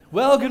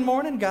Well, good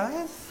morning,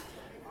 guys.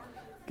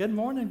 Good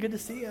morning. Good to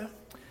see you.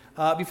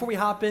 Before we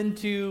hop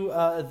into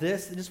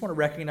this, I just want to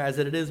recognize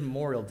that it is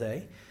Memorial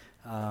Day.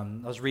 I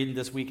was reading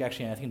this week,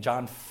 actually, I think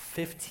John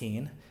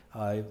 15.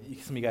 Some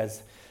of you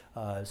guys,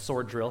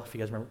 sword drill, if you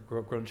guys remember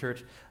growing up in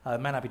church. It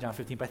might not be John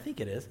 15, but I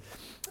think it is.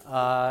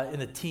 In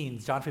the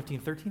teens, John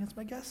 15:13 is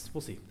my guess.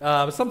 We'll see.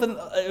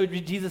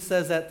 Jesus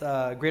says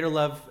that greater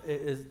love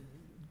is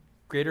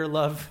greater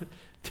love.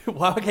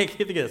 Wow, okay, I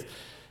can't think of this.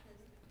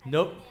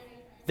 Nope.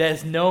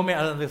 There's no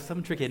man, there's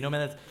something tricky. No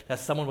man that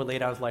someone would lay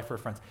down his life for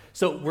friends.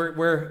 So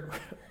we're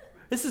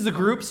this is a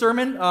group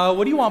sermon.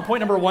 What do you want point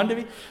number one to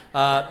be?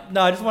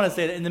 No, I just want to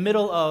say that in the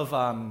middle of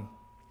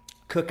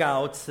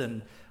cookouts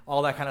and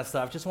all that kind of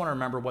stuff, just want to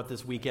remember what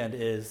this weekend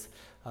is.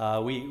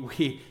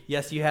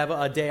 Yes, you have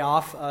a day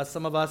off,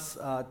 some of us,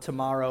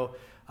 tomorrow,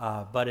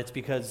 but it's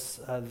because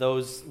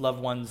those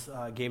loved ones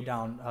gave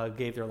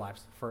their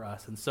lives for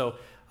us. And so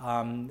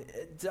I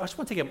just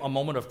want to take a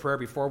moment of prayer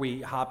before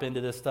we hop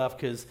into this stuff,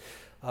 because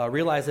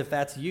realize if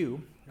that's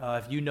you,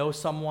 if you know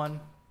someone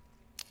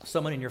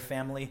in your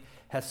family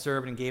has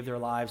served and gave their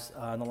lives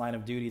in the line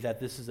of duty, that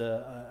this is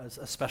a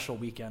special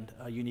weekend,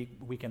 a unique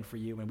weekend for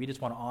you. And we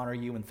just want to honor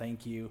you and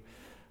thank you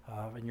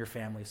and your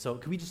family. So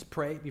can we just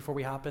pray before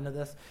we hop into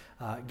this?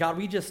 God,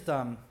 we just,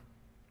 God,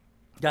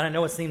 I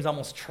know it seems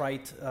almost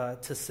trite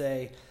to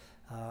say,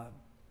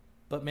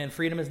 but man,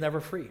 freedom is never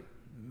free.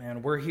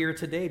 Man, we're here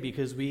today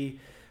because we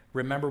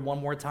remember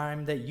one more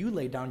time that you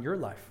laid down your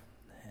life.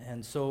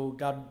 And so,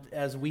 God,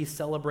 as we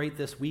celebrate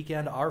this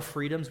weekend, our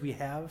freedoms we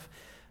have,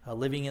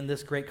 living in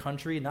this great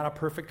country, not a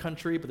perfect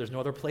country, but there's no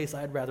other place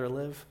I'd rather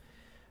live.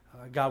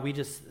 God, we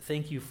just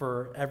thank you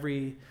for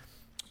every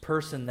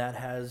person that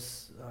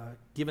has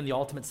given the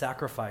ultimate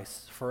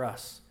sacrifice for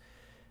us.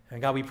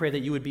 And God, we pray that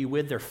you would be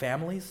with their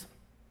families,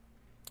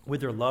 with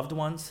their loved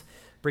ones,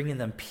 bringing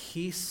them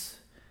peace.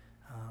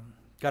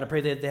 God, I pray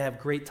that they have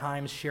great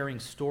times sharing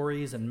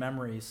stories and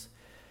memories.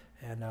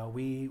 And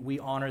we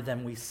honor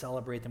them, we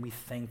celebrate them, we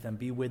thank them.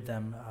 Be with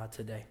them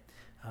today.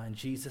 In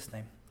Jesus'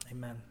 name,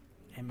 amen.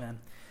 Amen.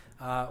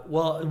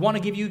 Well, I want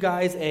to give you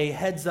guys a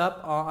heads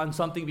up on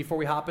something before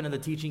we hop into the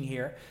teaching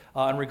here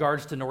in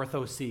regards to North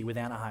OC with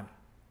Anaheim.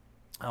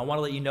 I want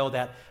to let you know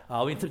that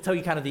we can tell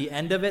you kind of the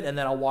end of it, and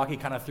then I'll walk you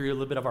kind of through a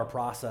little bit of our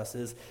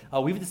processes.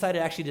 We've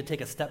decided actually to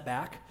take a step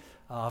back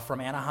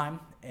from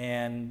Anaheim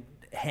and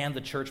hand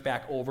the church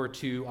back over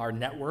to our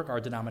network, our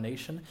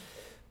denomination.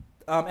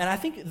 And I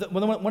think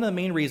one of the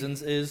main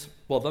reasons is,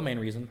 one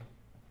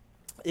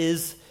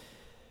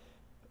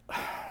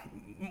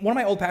of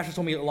my old pastors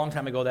told me a long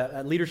time ago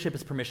that leadership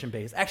is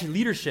permission-based. Actually,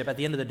 leadership at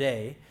the end of the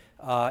day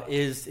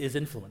is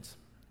influence,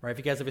 right? If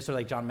you guys ever sort of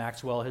like John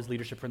Maxwell, his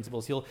leadership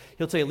principles, he'll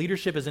tell you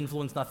leadership is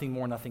influence, nothing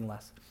more, nothing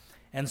less.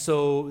 And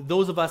so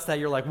those of us that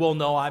you're like, well,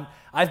 no,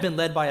 I've been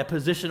led by a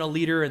positional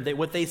leader, and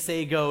what they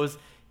say goes,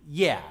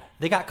 yeah,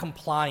 they got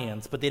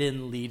compliance, but they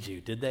didn't lead you,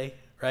 did they?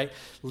 Right?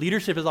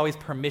 Leadership is always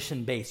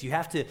permission-based. You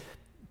have to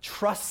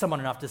trust someone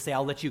enough to say,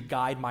 I'll let you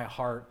guide my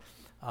heart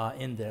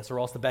in this, or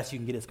else the best you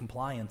can get is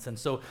compliance. And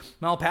so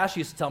my old pastor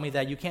used to tell me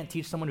that you can't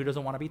teach someone who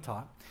doesn't want to be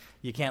taught.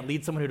 You can't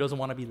lead someone who doesn't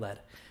want to be led.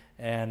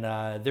 And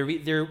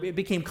it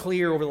became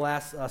clear over the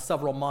last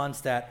several months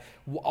that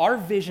our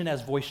vision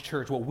as Voice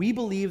Church, what we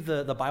believe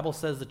the Bible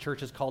says the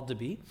church is called to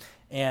be,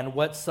 and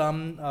what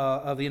some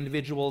of the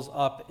individuals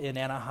up in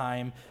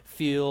Anaheim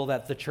feel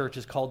that the church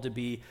is called to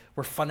be,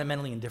 we're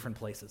fundamentally in different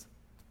places.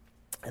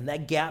 And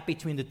that gap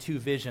between the two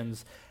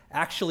visions,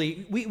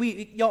 actually,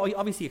 we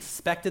obviously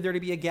expected there to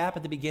be a gap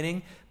at the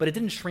beginning, but it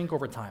didn't shrink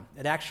over time.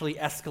 It actually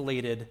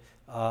escalated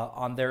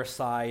on their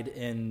side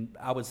in,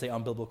 I would say,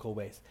 unbiblical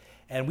ways.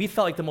 And we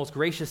felt like the most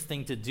gracious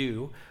thing to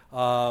do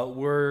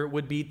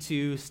would be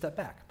to step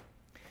back.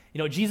 You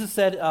know, Jesus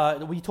said,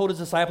 he told his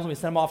disciples when we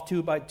sent them off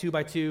two by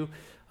two,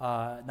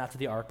 not to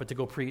the ark, but to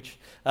go preach.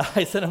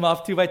 I sent them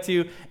off 2 by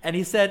 2, and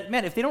he said,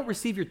 man, if they don't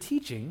receive your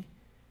teaching,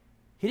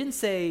 he didn't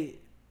say,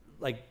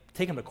 like,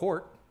 take them to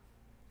court,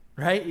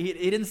 right? He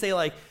didn't say,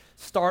 like,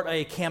 start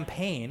a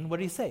campaign. What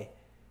did he say?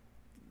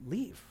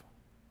 Leave,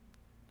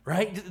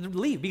 right?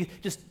 Leave.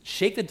 Just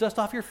shake the dust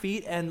off your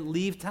feet and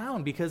leave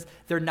town, because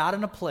they're not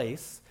in a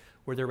place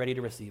where they're ready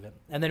to receive it.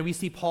 And then we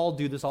see Paul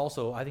do this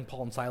also. I think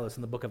Paul and Silas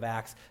in the book of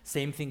Acts,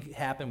 same thing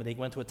happened when they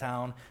went to a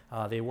town.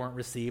 They weren't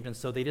received, and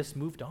so they just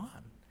moved on.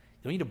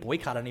 You don't need to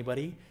boycott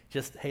anybody.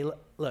 Just, hey,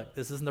 look,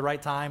 this isn't the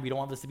right time. We don't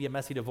want this to be a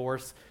messy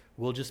divorce.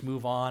 We'll just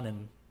move on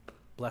and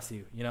bless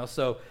you, you know.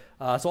 So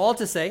all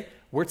to say,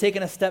 we're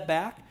taking a step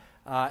back,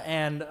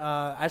 and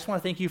I just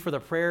want to thank you for the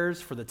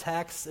prayers, for the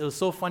texts. It was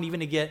so fun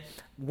even to get,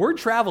 word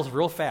travels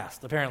real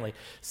fast, apparently.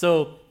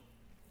 So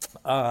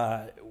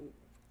I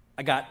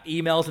got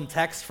emails and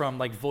texts from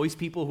like voice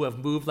people who have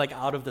moved like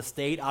out of the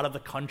state, out of the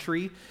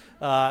country,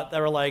 that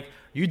were like,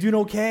 you doing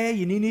okay?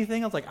 You need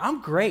anything? I was like,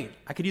 I'm great.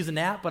 I could use a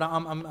nap, but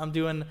I'm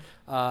doing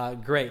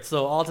great.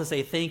 So all to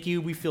say, thank you.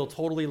 We feel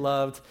totally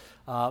loved,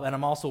 and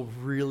I'm also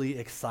really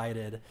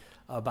excited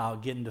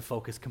about getting to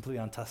focus completely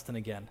on Tustin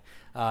again.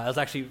 It was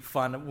actually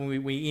fun.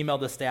 When we emailed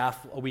the staff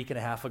a week and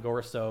a half ago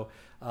or so,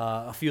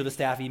 a few of the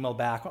staff emailed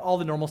back, all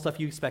the normal stuff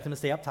you expect them to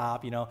stay up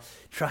top,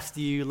 trust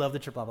you, love the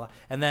trip, blah, blah.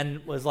 And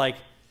then was like,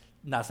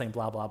 not saying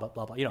blah, blah, blah,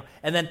 blah, blah,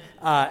 And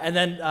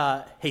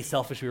then, hey,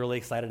 selfish, we're really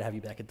excited to have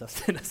you back at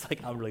Tustin. It's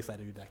like, I'm really excited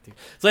to be back too.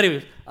 So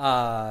anyways,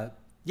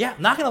 yeah,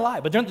 not going to lie,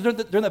 but during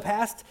the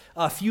past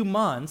few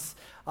months,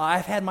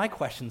 I've had my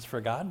questions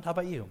for God. How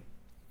about you?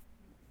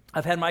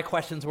 I've had my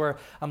questions where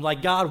I'm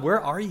like, God, where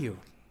are you?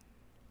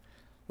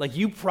 Like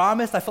you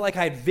promised, I felt like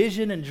I had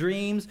vision and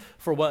dreams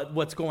for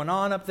what's going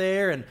on up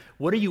there, and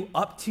what are you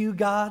up to,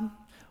 God?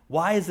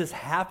 Why is this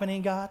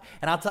happening, God?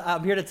 And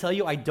I'm here to tell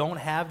you I don't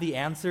have the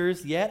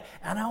answers yet,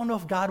 and I don't know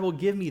if God will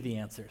give me the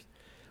answers.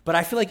 But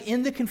I feel like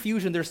in the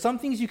confusion, there's some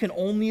things you can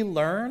only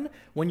learn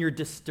when you're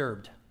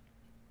disturbed.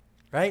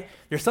 Right?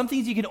 There's some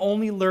things you can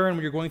only learn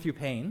when you're going through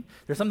pain.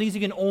 There's some things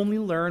you can only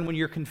learn when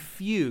you're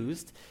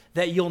confused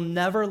that you'll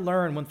never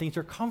learn when things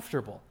are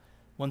comfortable,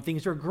 when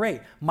things are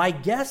great. My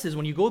guess is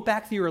when you go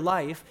back through your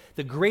life,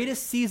 the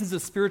greatest seasons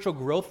of spiritual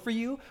growth for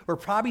you were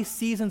probably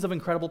seasons of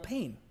incredible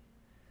pain,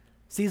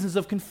 seasons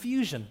of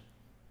confusion,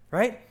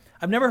 right?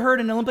 I've never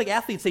heard an Olympic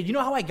athlete say, you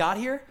know how I got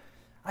here?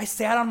 I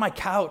sat on my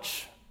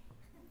couch,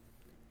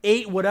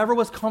 ate whatever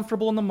was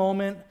comfortable in the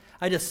moment.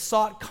 I just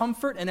sought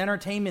comfort and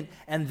entertainment,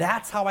 and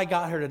that's how I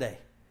got here today.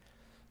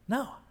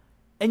 No.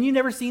 And you've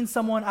never seen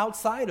someone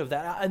outside of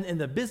that, in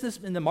the business,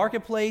 in the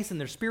marketplace, in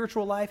their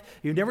spiritual life.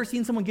 You've never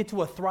seen someone get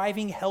to a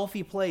thriving,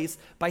 healthy place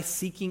by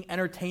seeking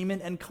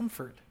entertainment and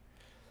comfort.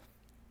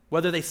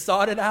 Whether they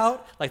sought it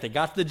out, like they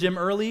got to the gym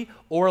early,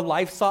 or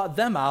life sought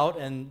them out,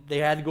 and they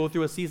had to go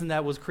through a season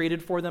that was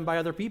created for them by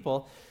other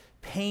people,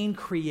 pain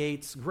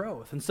creates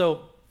growth. And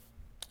so,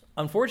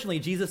 unfortunately,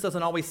 Jesus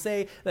doesn't always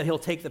say that he'll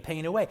take the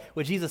pain away.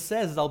 What Jesus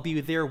says is, I'll be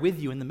there with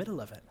you in the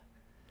middle of it,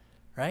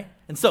 right?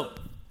 And so,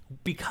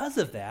 because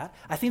of that,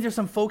 I think there's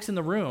some folks in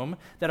the room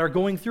that are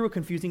going through a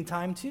confusing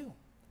time too.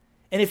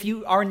 And if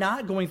you are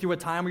not going through a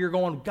time where you're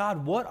going,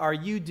 God, what are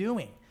you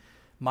doing?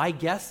 My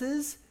guess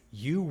is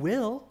you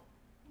will,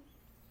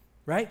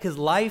 right? Because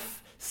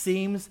life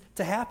seems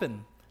to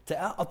happen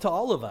to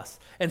all of us.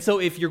 And so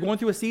if you're going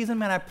through a season,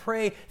 man, I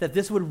pray that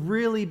this would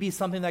really be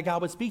something that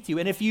God would speak to you.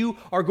 And if you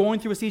are going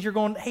through a season, you're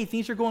going, hey,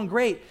 things are going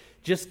great,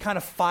 just kind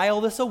of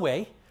file this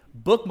away,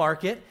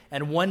 bookmark it,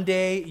 and one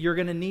day you're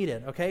going to need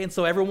it, okay? And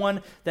so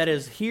everyone that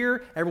is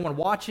here, everyone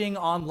watching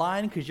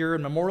online because you're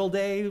in Memorial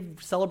Day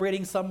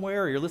celebrating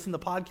somewhere, or you're listening to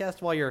the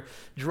podcast while you're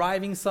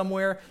driving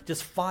somewhere,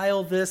 just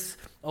file this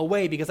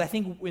away, because I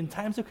think in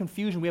times of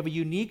confusion, we have a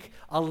unique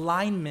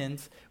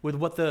alignment with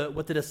what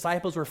the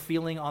disciples were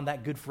feeling on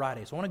that Good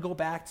Friday. So I want to go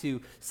back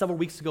to several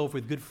weeks ago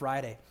with Good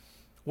Friday,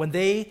 when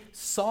they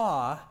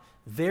saw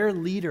their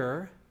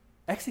leader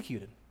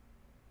executed,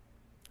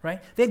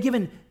 right? They had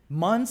given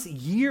months,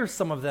 years,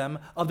 some of them,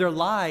 of their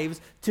lives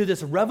to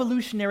this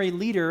revolutionary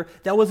leader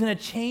that was going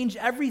to change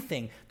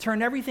everything,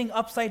 turn everything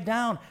upside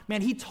down.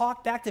 Man, he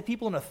talked back to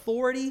people in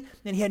authority,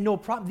 and he had no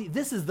problem.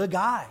 This is the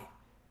guy.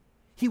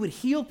 He would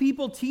heal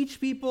people, teach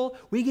people.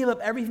 We gave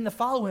up everything to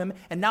follow him,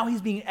 and now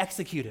he's being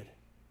executed.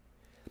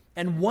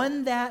 And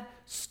when that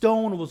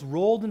stone was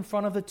rolled in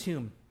front of the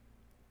tomb,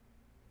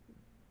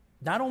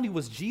 not only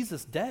was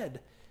Jesus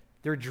dead,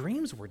 their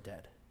dreams were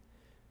dead.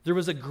 There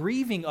was a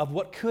grieving of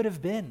what could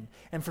have been.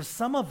 And for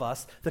some of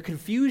us, the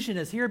confusion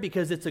is here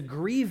because it's a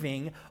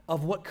grieving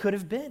of what could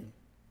have been.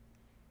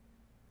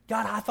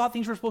 God, I thought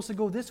things were supposed to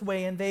go this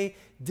way, and they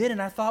didn't.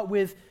 I thought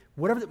with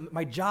whatever,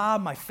 my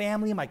job, my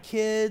family, my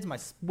kids, my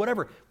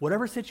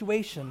whatever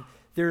situation,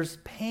 there's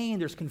pain,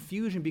 there's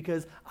confusion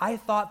because I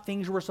thought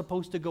things were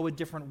supposed to go a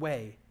different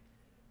way.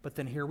 But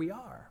then here we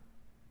are.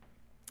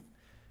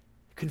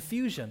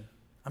 Confusion.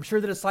 I'm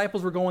sure the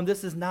disciples were going,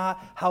 this is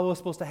not how it was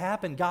supposed to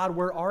happen. God,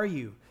 where are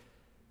you?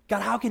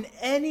 God, how can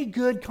any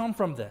good come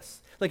from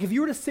this? Like if you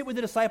were to sit with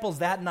the disciples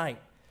that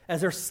night, as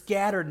they're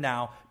scattered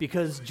now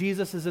because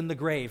Jesus is in the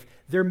grave,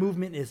 their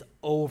movement is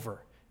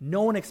over.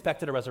 No one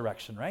expected a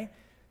resurrection, right?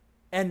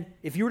 And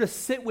if you were to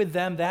sit with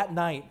them that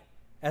night,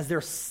 as they're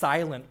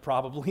silent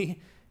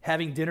probably,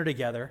 having dinner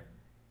together,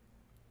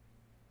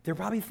 they're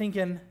probably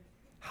thinking,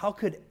 how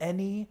could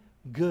any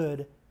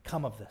good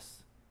come of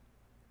this?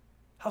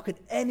 How could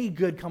any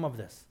good come of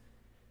this?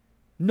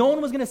 No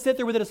one was going to sit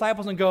there with the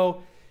disciples and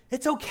go,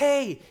 it's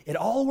okay. It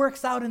all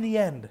works out in the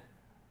end.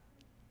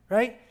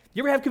 Right?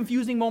 You ever have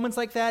confusing moments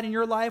like that in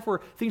your life where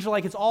things are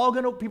like, people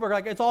are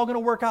like, it's all going to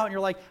work out. And you're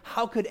like,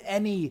 how could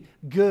any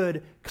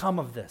good come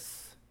of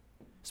this?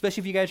 Especially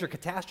if you guys are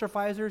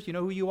catastrophizers, you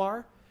know who you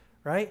are,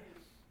 right?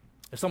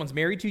 If someone's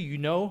married to you, you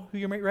know who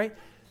you're married, right?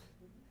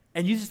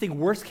 And you just think,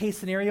 worst case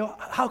scenario,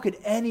 how could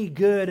any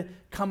good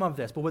come of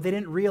this? But what they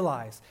didn't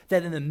realize,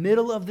 that in the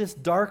middle of this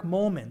dark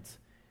moment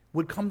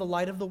would come the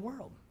light of the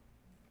world.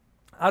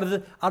 Out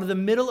of the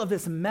middle of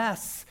this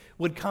mess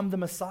would come the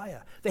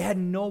Messiah. They had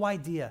no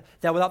idea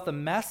that without the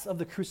mess of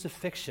the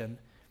crucifixion,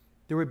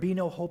 there would be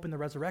no hope in the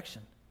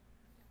resurrection.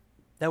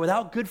 That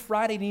without Good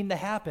Friday needing to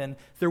happen,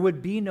 there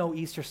would be no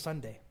Easter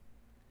Sunday.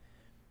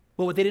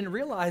 But what they didn't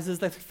realize is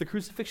that the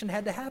crucifixion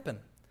had to happen.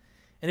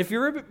 And if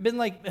you've ever been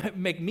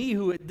like me,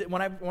 who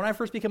when I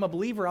first became a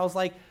believer, I was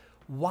like,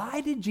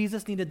 why did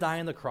Jesus need to die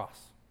on the cross?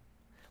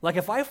 Like,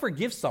 if I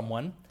forgive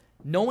someone,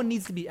 no one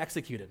needs to be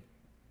executed,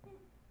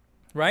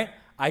 right?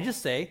 I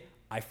just say,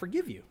 I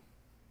forgive you,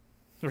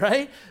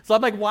 right? So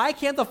I'm like, why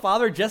can't the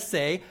Father just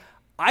say,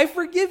 I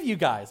forgive you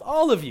guys,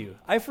 all of you,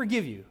 I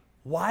forgive you?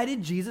 Why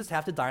did Jesus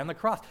have to die on the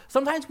cross?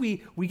 Sometimes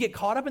we get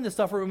caught up in this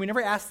stuff where we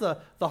never ask the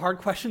hard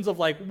questions of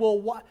like,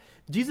 well, what?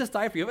 Jesus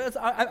died for you.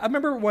 I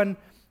remember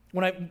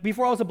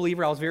before I was a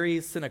believer, I was very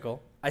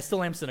cynical. I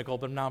still am cynical,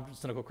 but now I'm a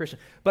cynical Christian.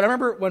 But I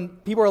remember when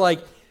people were like,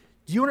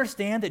 do you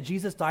understand that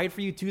Jesus died for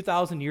you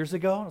 2,000 years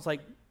ago? I was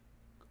like,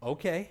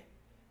 okay.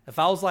 If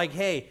I was like,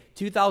 hey,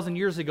 2,000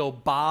 years ago,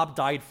 Bob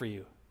died for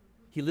you.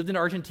 He lived in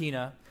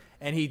Argentina,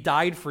 and he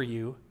died for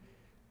you.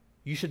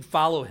 You should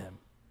follow him.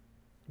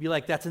 Be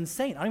like, that's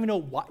insane. I don't even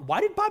know, why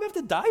did Bob have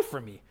to die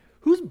for me?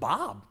 Who's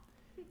Bob,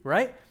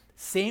 right?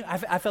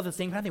 I felt the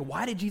same kind of thing.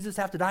 Why did Jesus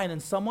have to die? And then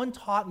someone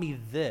taught me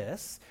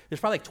this. There's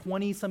probably like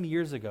 20-some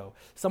years ago.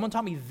 Someone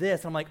taught me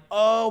this, and I'm like,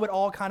 oh, it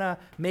all kind of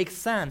makes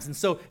sense. And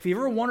so if you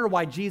ever wonder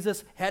why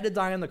Jesus had to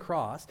die on the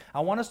cross, I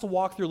want us to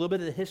walk through a little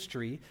bit of the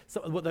history,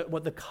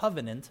 what the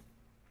covenant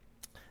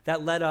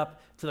that led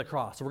up to the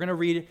cross. So we're going to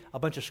read a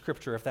bunch of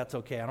scripture, if that's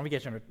okay. I don't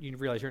know if you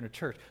realize you're in a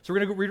church. So we're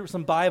going to read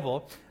some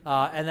Bible,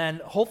 and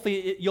then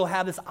hopefully you'll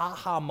have this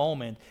aha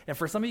moment. And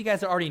for some of you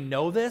guys that already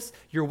know this,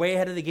 you're way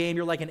ahead of the game.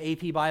 You're like an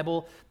AP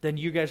Bible. Then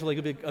you guys are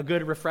like a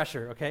good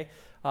refresher, okay?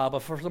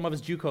 But for some of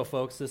us JUCO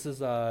folks, this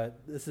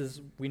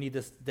is we need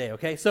this day,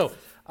 okay? So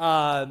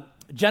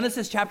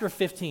Genesis chapter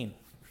 15.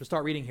 We'll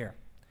start reading here.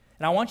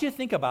 And I want you to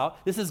think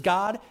about, this is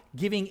God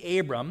giving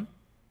Abram,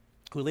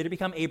 who later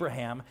became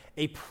Abraham,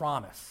 a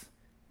promise,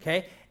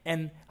 okay?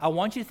 And I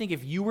want you to think,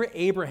 if you were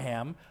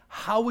Abraham,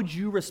 how would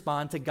you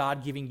respond to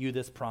God giving you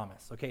this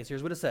promise? Okay, so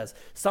here's what it says.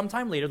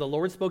 Sometime later, the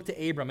Lord spoke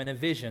to Abram in a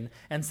vision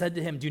and said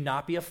to him, do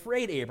not be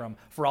afraid, Abram,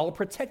 for I will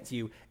protect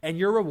you, and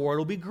your reward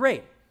will be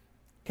great.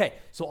 Okay,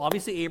 so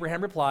obviously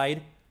Abraham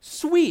replied,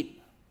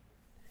 sweet.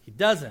 He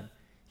doesn't.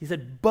 He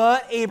said,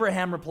 but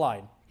Abraham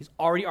replied. He's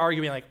already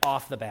arguing like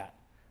off the bat.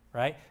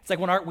 Right? It's like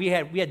when we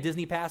had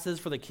Disney passes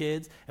for the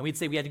kids, and we'd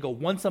say we had to go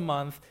once a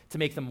month to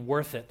make them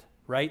worth it,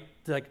 right?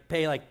 To like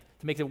pay to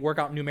make it work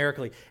out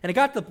numerically. And it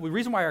got the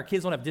reason why our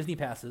kids don't have Disney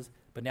passes,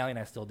 but Nally and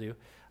I still do,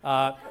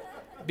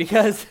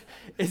 because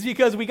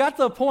we got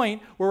to the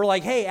point where we're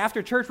like, hey,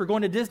 after church we're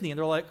going to Disney, and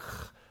they're like,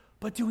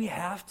 but do we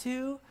have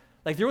to?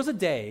 Like there was a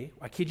day,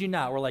 I kid you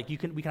not, where like we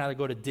can either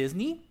go to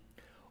Disney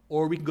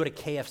or we can go to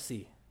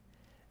KFC.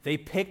 They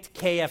picked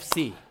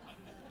KFC.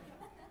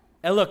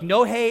 And look,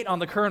 no hate on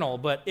the Colonel,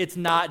 but it's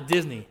not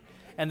Disney.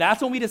 And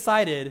that's when we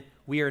decided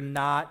we are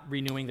not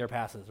renewing their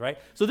passes, right?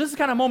 So this is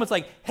kind of moments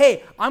like,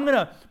 hey, I'm going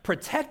to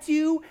protect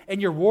you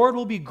and your reward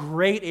will be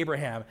great,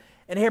 Abraham.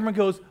 And Abraham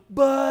goes,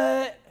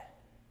 but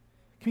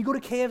can we go to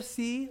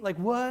KFC? Like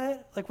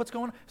what? Like what's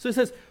going on? So it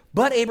says,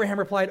 but Abraham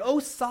replied, oh,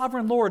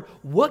 sovereign Lord,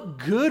 what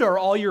good are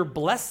all your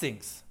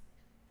blessings?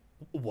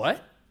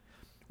 What?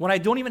 When I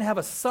don't even have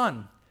a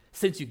son,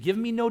 since you give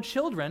me no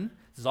children,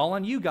 this is all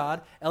on you,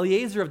 God.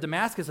 Eliezer of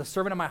Damascus, a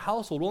servant of my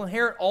household, will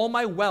inherit all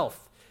my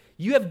wealth.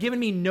 You have given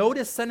me no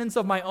descendants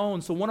of my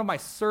own, so one of my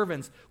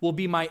servants will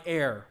be my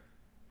heir.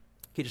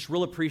 Okay, just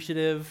real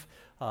appreciative,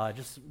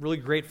 just really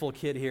grateful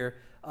kid here.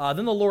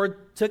 Then the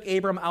Lord took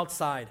Abram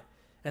outside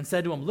and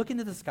said to him, look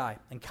into the sky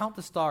and count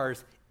the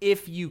stars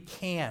if you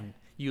can,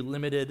 you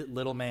limited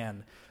little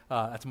man.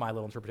 That's my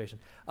little interpretation.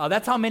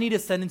 That's how many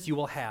descendants you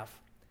will have.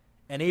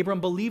 And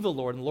Abram believed the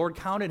Lord, and the Lord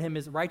counted him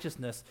as righteous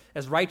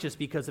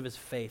because of his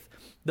faith.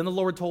 Then the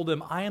Lord told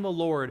him, I am the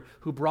Lord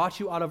who brought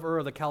you out of Ur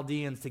of the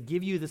Chaldeans to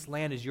give you this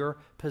land as your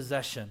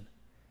possession.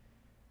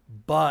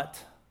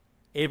 But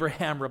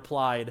Abraham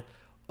replied,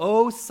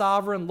 O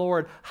sovereign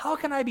Lord, how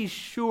can I be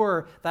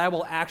sure that I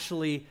will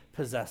actually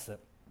possess it?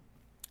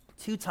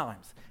 2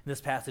 times in this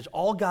passage,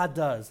 all God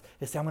does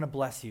is say, I'm going to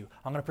bless you.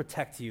 I'm going to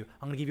protect you.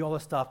 I'm going to give you all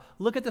this stuff.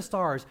 Look at the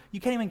stars. You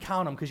can't even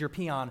count them because you're a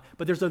peon,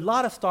 but there's a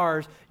lot of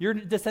stars. Your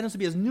descendants will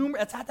be as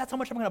numerous. That's how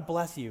much I'm going to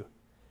bless you.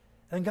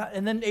 And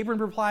then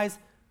Abraham replies,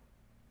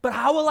 but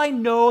how will I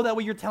know that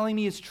what you're telling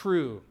me is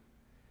true?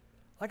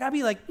 Like, I'd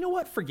be like, you know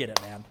what? Forget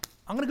it, man.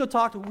 I'm going to go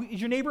talk to, is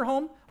your neighbor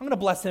home? I'm going to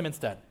bless him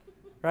instead,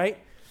 right?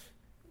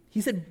 He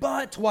said,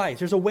 but twice.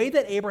 There's a way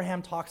that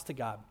Abraham talks to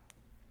God.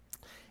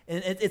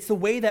 And it's the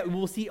way that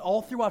we'll see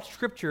all throughout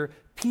Scripture,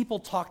 people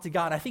talk to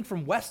God. I think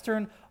from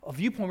Western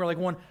viewpoint, we're like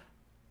going,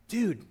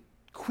 dude,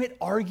 quit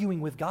arguing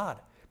with God.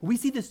 But we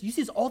see this, you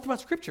see this all throughout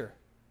Scripture,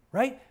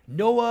 right?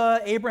 Noah,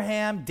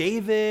 Abraham,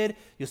 David.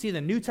 You'll see in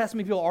the New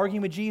Testament people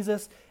arguing with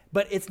Jesus.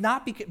 But it's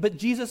not because, but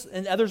Jesus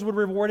and others would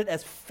reward it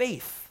as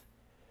faith.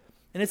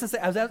 And it's just,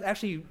 I was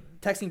actually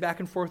texting back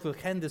and forth with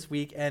Ken this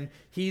week, and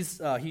he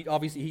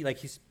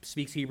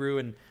speaks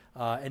Hebrew,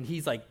 and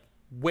he's like,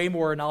 way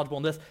more knowledgeable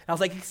in this. And I was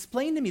like,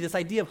 explain to me this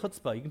idea of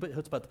chutzpah. You can put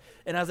chutzpah.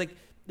 And I was like,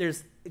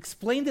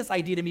 explain this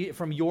idea to me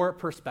from your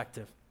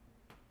perspective.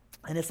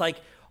 And it's like,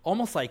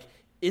 almost like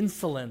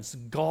insolence,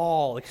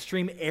 gall,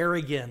 extreme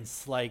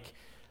arrogance, like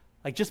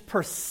just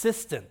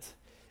persistent.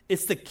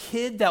 It's the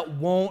kid that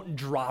won't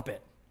drop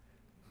it,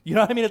 You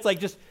know what I mean? It's like,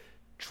 just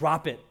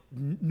drop it.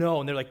 No.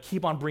 And they're like,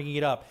 keep on bringing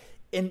it up.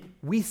 And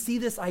we see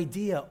this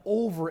idea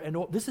over and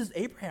over. This is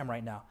Abraham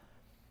right now.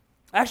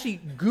 I actually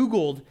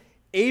Googled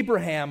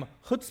Abraham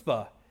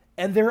chutzpah,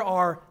 and there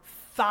are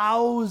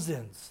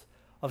thousands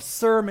of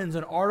sermons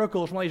and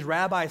articles from all these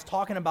rabbis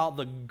talking about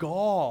the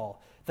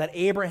gall that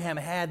Abraham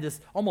had, this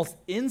almost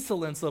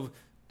insolence of,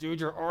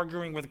 dude, you're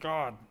arguing with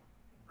God,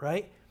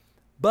 right?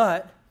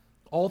 But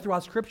all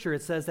throughout Scripture,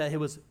 it says that it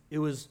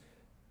was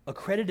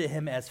accredited to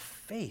him as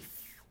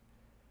faith,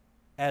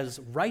 as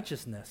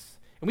righteousness.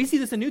 And we see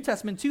this in the New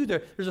Testament too.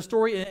 There's a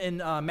story in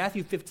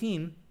Matthew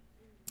 15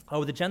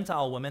 with a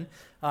Gentile woman.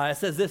 It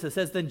says this. It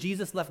says, then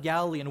Jesus left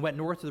Galilee and went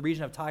north to the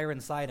region of Tyre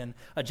and Sidon.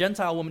 A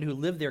Gentile woman who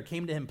lived there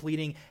came to him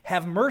pleading,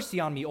 have mercy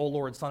on me, O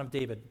Lord, Son of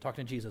David,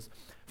 talking to Jesus.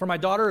 For my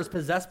daughter is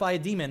possessed by a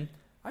demon,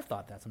 I've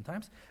thought that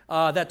sometimes,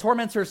 that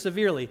torments her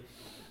severely.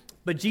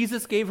 But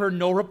Jesus gave her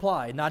no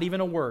reply, not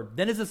even a word.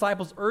 Then his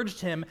disciples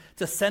urged him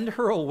to send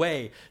her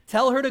away.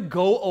 Tell her to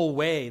go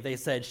away, they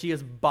said. She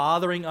is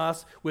bothering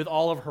us with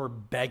all of her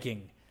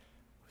begging.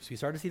 So you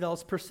start to see all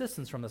this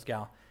persistence from this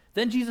gal.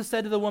 Then Jesus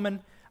said to the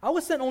woman, I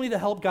was sent only to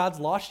help God's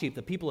lost sheep,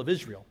 the people of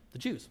Israel, the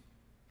Jews.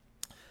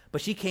 But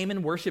she came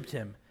and worshipped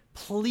him,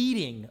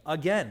 pleading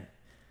again,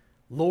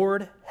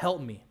 Lord,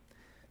 help me.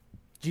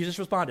 Jesus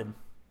responded.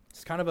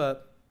 It's kind of a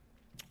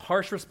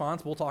harsh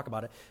response. We'll talk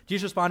about it.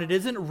 Jesus responded, it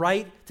isn't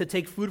right to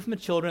take food from the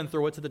children and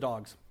throw it to the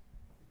dogs.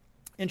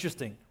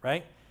 Interesting,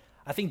 right?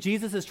 I think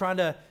Jesus is trying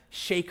to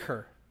shake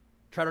her,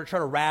 try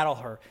to rattle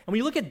her. And when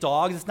you look at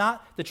dogs, it's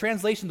not, the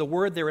translation, the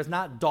word there is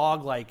not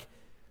dog like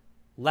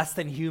less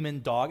than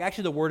human dog.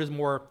 Actually, the word is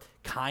more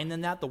kind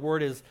than that. The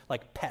word is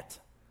like pet,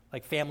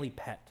 like family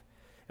pet.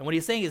 And what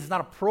he's saying is it's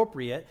not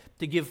appropriate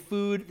to give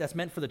food that's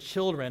meant for the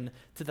children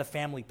to the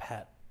family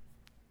pet.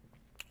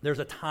 There's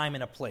a time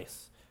and a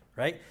place,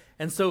 right?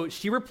 And so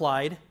she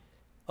replied,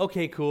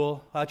 okay,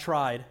 cool, I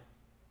tried.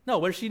 No,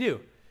 what does she do?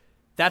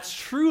 That's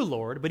true,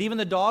 Lord, but even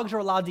the dogs are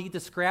allowed to eat the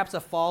scraps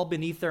that fall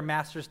beneath their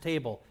master's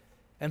table.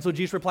 And so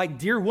Jesus replied,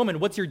 dear woman,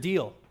 what's your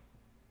deal?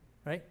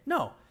 Right?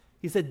 No.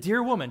 He said,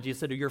 dear woman, Jesus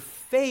said, your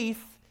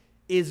faith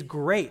is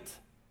great.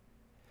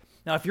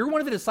 Now, if you're one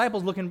of the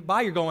disciples looking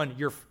by, you're going,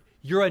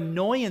 your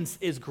annoyance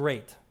is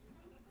great.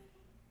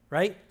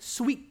 Right?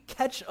 Sweet,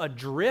 catch a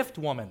drift,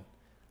 woman.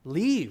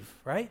 Leave,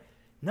 right?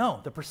 No,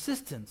 the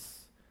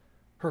persistence,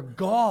 her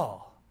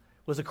gall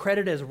was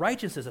accredited as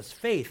righteousness, as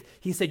faith.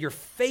 He said, your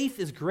faith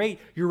is great,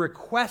 your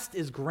request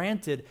is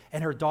granted,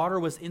 and her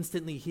daughter was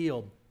instantly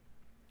healed.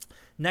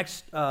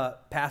 Next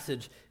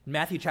passage,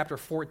 Matthew chapter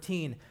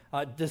 14,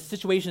 the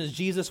situation is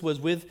Jesus was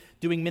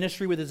doing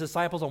ministry with his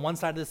disciples on one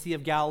side of the Sea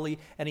of Galilee,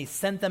 and he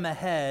sent them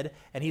ahead,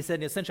 and he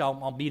said, essentially,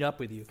 I'll meet up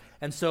with you.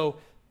 And so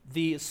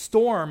the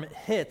storm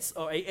hits,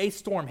 a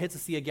storm hits the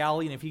Sea of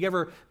Galilee, and if you've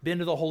ever been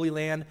to the Holy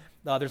Land,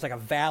 there's like a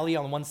valley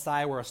on one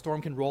side where a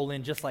storm can roll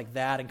in just like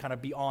that and kind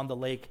of be on the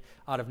lake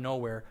out of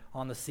nowhere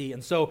on the sea.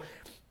 And so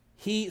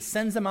he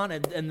sends them out,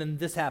 and then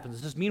this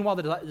happens. Just meanwhile,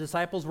 the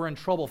disciples were in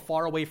trouble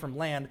far away from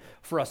land,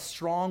 for a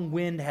strong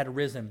wind had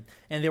risen,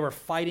 and they were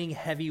fighting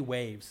heavy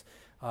waves.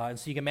 And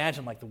so you can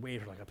imagine, like, the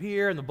waves were like up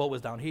here, and the boat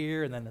was down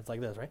here, and then it's like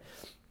this, right?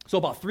 So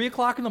about 3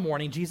 o'clock in the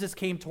morning, Jesus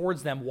came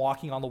towards them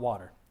walking on the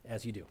water,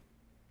 as you do.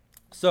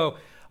 So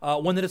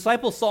when the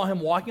disciples saw him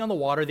walking on the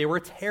water, they were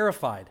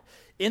terrified.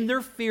 In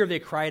their fear, they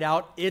cried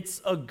out,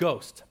 it's a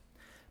ghost.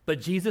 But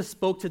Jesus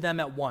spoke to them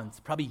at once,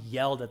 probably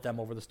yelled at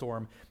them over the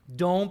storm.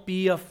 Don't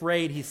be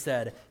afraid, he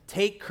said.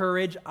 Take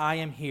courage, I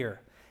am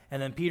here.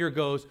 And then Peter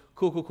goes,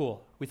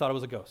 cool. We thought it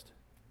was a ghost.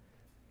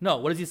 No,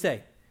 what does he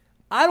say?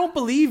 I don't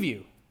believe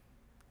you,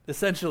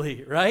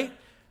 essentially, right?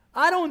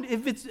 I don't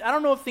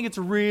think it's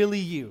really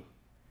you.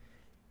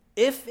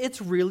 If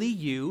it's really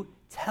you,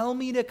 tell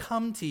me to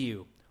come to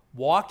you,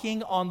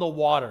 walking on the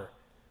water.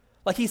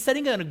 Like he's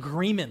setting an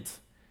agreement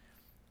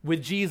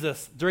with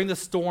Jesus during the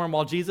storm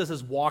while Jesus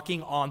is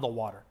walking on the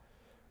water,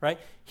 right?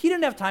 He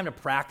didn't have time to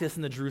practice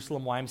in the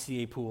Jerusalem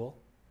YMCA pool.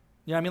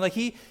 You know what I mean? Like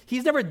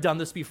he's never done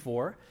this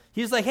before.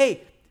 He's like,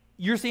 hey,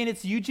 you're saying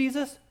it's you,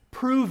 Jesus?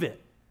 Prove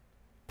it.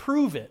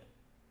 Prove it.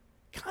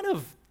 Kind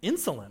of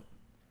insolent.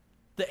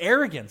 The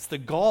arrogance, the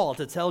gall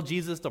to tell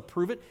Jesus to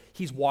prove it.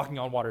 He's walking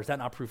on water. Is that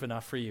not proof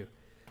enough for you?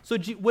 So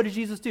what did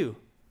Jesus do?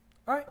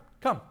 All right,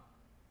 come.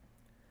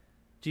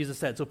 Jesus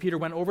said. So Peter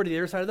went over to the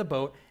other side of the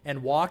boat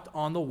and walked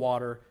on the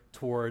water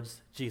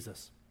towards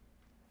Jesus.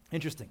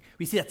 Interesting.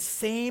 We see that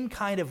same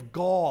kind of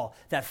gall,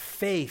 that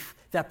faith,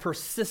 that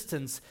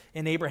persistence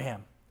in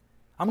Abraham.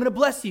 I'm going to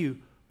bless you,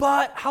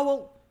 but how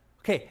will...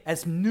 Okay,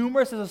 as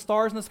numerous as the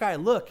stars in the sky,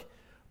 look,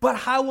 but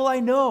how will I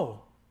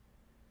know?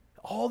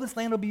 All this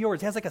land will be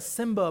yours. He has like a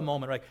Simba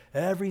moment, like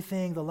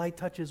everything the light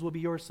touches will be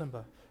yours,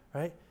 Simba,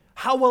 right?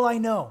 How will I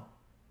know?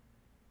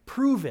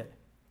 Prove it.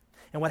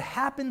 And what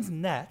happens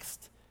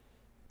next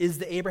is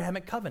the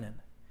Abrahamic covenant.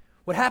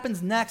 What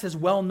happens next is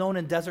well known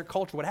in desert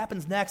culture. What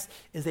happens next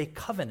is a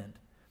covenant.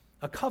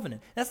 A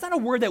covenant. That's not a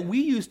word that we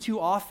use too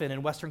often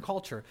in Western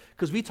culture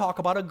because we talk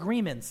about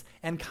agreements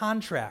and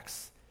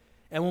contracts.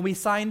 And when we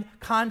sign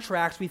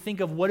contracts, we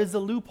think of what is the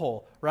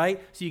loophole, right?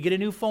 So you get a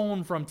new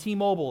phone from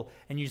T-Mobile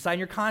and you sign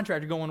your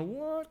contract. You're going,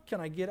 what? Can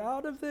I get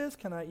out of this?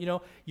 Can I,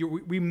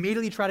 we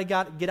immediately try to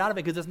get out of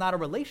it because it's not a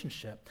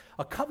relationship.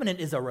 A covenant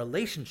is a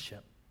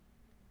relationship.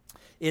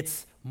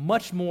 It's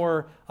much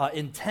more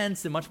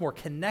intense and much more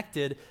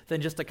connected than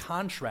just a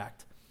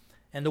contract.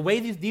 And the way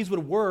these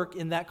would work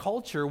in that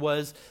culture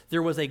was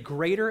there was a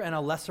greater and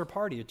a lesser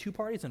party, the two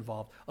parties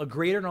involved, a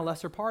greater and a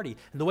lesser party.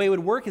 And the way it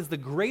would work is the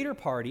greater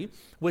party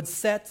would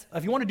set,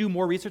 if you want to do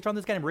more research on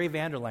this guy named Ray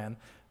Vander Laan,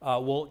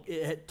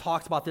 it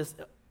talks about this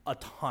a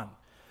ton.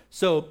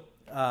 So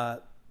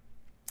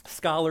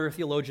scholar,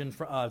 theologian,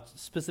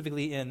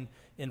 specifically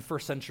in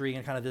first century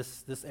and kind of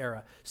this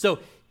era. So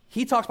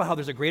he talks about how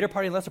there's a greater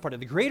party and lesser party.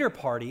 The greater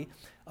party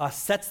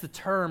sets the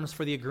terms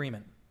for the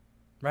agreement.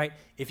 Right?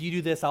 If you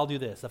do this, I'll do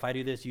this. If I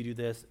do this, you do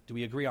this. Do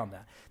we agree on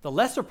that? The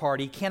lesser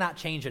party cannot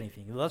change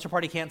anything. The lesser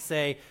party can't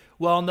say,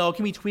 well, no,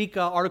 can we tweak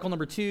article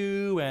number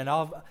 2 and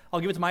I'll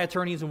give it to my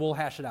attorneys and we'll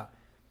hash it out.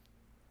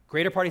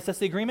 Greater party sets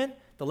the agreement.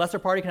 The lesser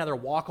party can either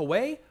walk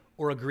away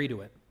or agree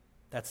to it.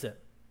 That's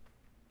it.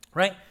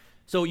 Right?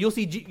 So you'll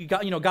see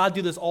God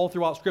do this all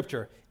throughout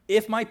Scripture.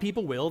 If my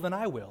people will, then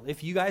I will.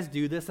 If you guys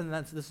do this, then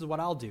this is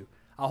what I'll do.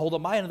 I'll hold up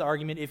my end of the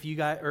argument if you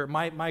guys, or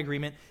my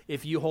agreement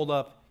if you hold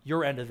up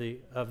your end of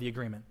the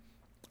agreement,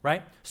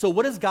 right? So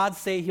what does God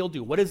say he'll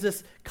do? What is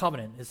this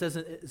covenant? It says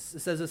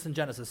this in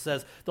Genesis. It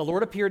says, the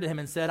Lord appeared to him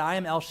and said, I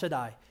am El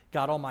Shaddai,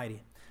 God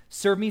Almighty.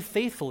 Serve me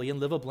faithfully and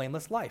live a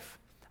blameless life.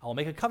 I will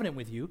make a covenant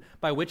with you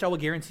by which I will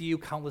guarantee you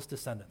countless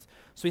descendants.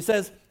 So he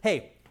says,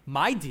 hey,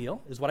 my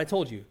deal is what I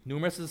told you.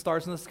 Numerous as the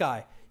stars in the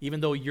sky. Even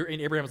though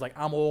Abraham's like,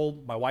 I'm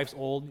old, my wife's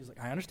old. He's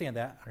like, I understand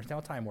that. I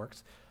understand how time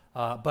works.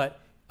 But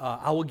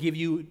I will give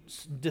you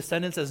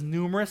descendants as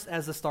numerous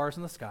as the stars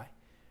in the sky.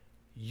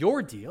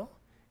 Your deal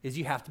is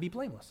you have to be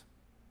blameless.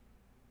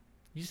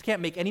 You just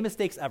can't make any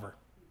mistakes ever.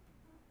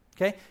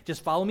 Okay?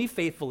 Just follow me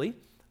faithfully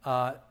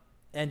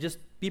and just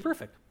be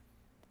perfect.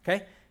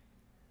 Okay?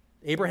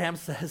 Abraham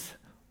says,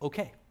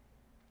 okay.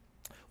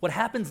 What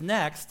happens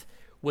next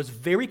was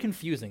very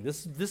confusing.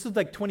 This is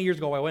like 20 years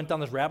ago I went down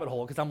this rabbit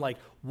hole because I'm like,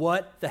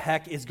 what the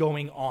heck is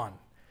going on?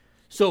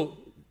 So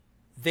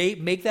they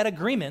make that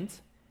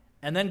agreement.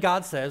 And then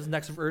God says,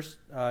 next verse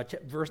 9,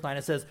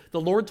 it says, the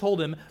Lord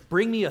told him,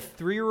 bring me a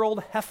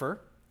 3-year-old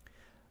heifer,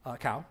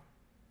 cow,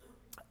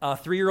 a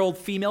 3-year-old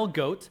female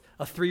goat,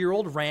 a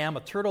 3-year-old ram, a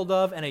turtle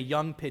dove, and a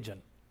young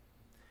pigeon.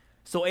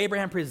 So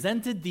Abraham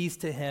presented these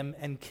to him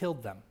and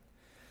killed them.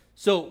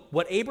 So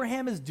what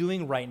Abraham is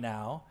doing right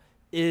now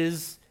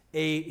is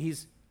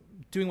he's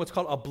doing what's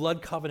called a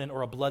blood covenant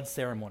or a blood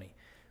ceremony.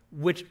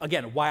 Which,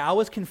 again, why I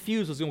was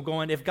confused was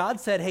going, if God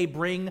said, hey,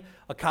 bring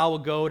a cow, a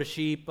goat, a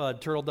sheep, a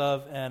turtle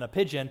dove, and a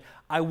pigeon,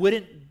 I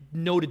wouldn't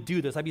know to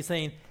do this. I'd be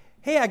saying,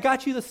 hey, I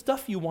got you the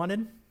stuff you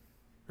wanted,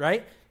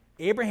 right?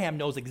 Abraham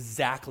knows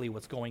exactly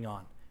what's going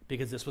on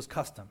because this was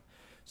custom.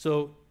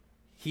 So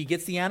he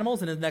gets the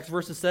animals, and in the next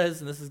verse it says,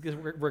 and this is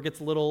where it gets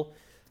a little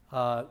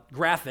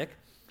graphic,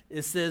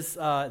 it says,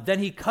 then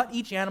he cut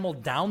each animal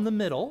down the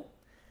middle,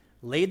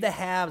 laid the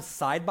halves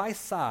side by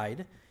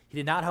side. He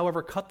did not,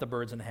 however, cut the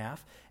birds in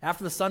half.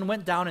 After the sun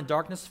went down and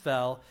darkness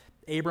fell,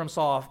 Abram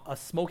saw a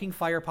smoking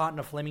fire pot and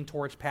a flaming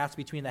torch pass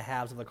between the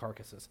halves of the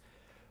carcasses.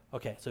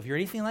 Okay, so if you're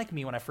anything like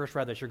me, when I first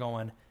read this, you're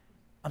going,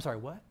 I'm sorry,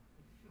 what?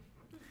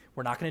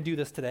 We're not going to do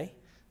this today.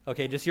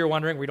 Okay, just you're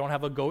wondering, we don't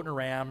have a goat and a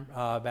ram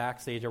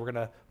backstage, or we're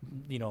going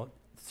to,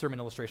 sermon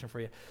illustration for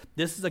you.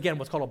 This is, again,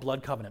 what's called a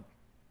blood covenant.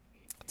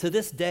 To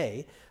this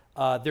day,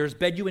 there's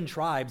Bedouin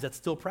tribes that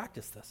still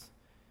practice this.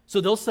 So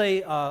they'll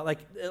say, like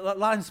a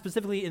lot of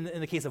specifically in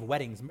the case of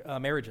weddings,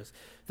 marriages,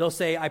 they'll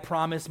say, I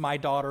promise my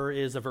daughter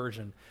is a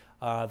virgin.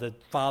 The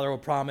father will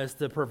promise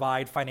to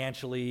provide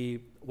financially,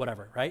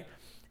 whatever, right?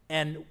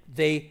 And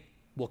they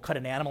will cut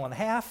an animal in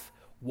half,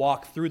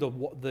 walk through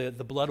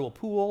the blood will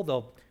pool,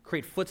 they'll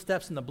create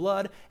footsteps in the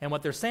blood, and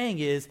what they're saying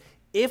is,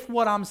 if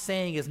what I'm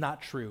saying is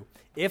not true,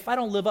 if I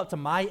don't live up to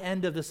my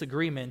end of this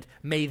agreement,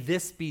 may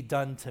this be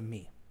done to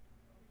me.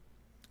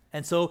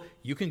 And so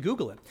you can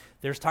Google it.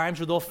 There's times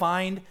where they'll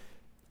find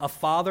a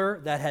father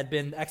that had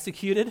been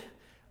executed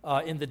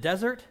in the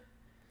desert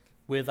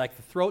with like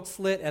the throat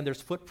slit and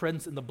there's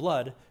footprints in the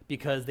blood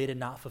because they did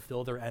not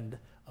fulfill their end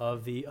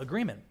of the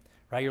agreement.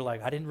 Right? You're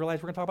like, I didn't realize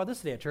we're going to talk about this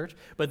today at church.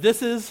 But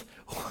this is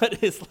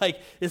what is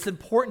like, it's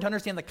important to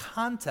understand the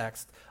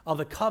context of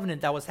the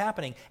covenant that was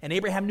happening. And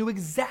Abraham knew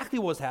exactly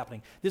what was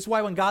happening. This is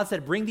why when God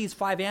said, bring these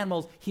 5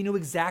 animals, he knew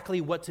exactly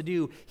what to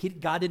do.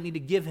 God didn't need to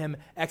give him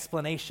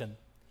explanation.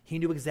 He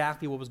knew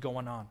exactly what was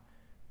going on,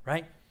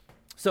 right?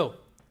 So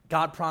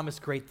God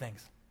promised great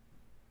things.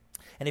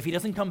 And if he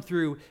doesn't come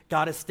through,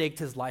 God has staked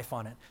his life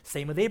on it.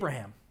 Same with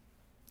Abraham.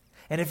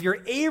 And if you're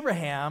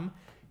Abraham,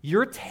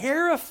 you're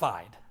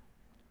terrified,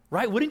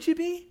 right? Wouldn't you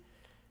be?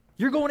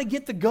 You're going to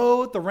get the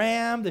goat, the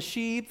ram, the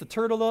sheep, the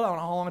turtle. I don't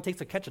know how long it takes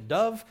to catch a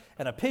dove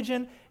and a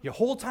pigeon. Your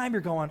whole time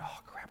you're going, oh,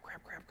 crap.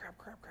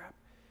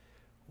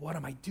 What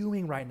am I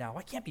doing right now?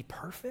 I can't be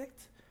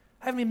perfect.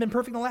 I haven't even been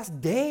perfect in the last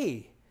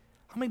day.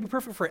 I'm going to be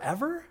perfect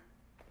forever?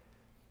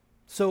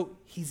 So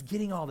he's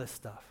getting all this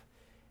stuff.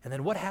 And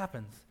then what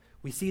happens?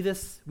 We see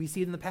it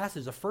in the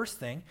passage. The first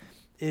thing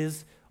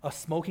is a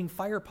smoking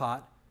fire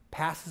pot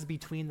passes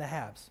between the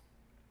halves.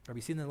 Or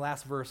we see it in the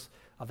last verse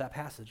of that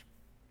passage.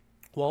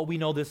 Well, we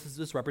know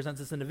this represents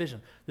this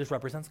division. This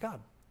represents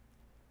God.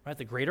 Right?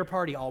 The greater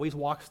party always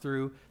walks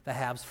through the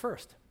halves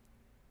first.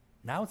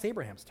 Now it's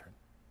Abraham's turn.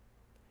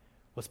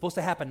 What's supposed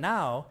to happen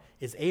now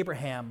is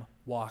Abraham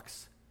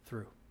walks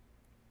through.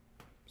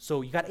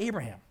 So you got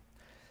Abraham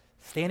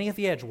standing at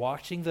the edge,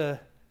 watching the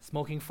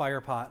smoking fire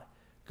pot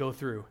go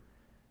through,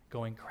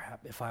 going,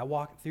 crap, if I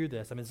walk through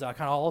this, it's kind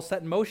of all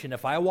set in motion.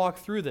 If I walk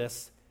through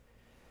this,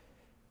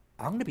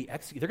 I'm going to be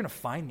executed. They're going to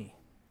find me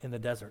in the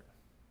desert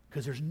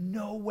because there's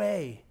no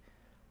way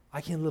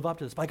I can live up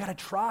to this. But I got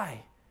to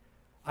try.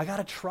 I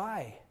got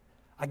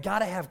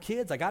to have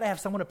kids. I got to have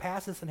someone to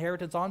pass this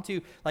inheritance on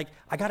to. I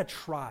got to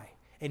try.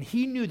 And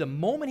he knew the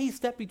moment he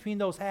stepped between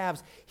those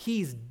halves,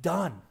 he's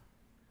done.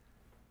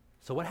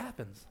 So what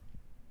happens?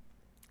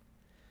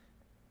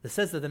 It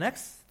says that the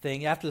next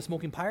thing, after the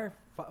smoking fire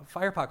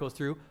pot goes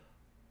through,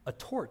 a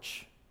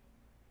torch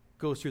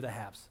goes through the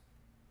halves,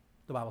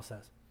 the Bible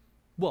says.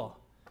 Well,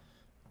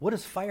 what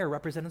does fire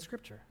represent in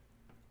Scripture?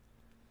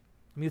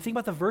 Think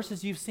about the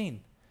verses you've seen.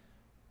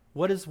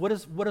 What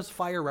does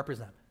fire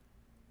represent?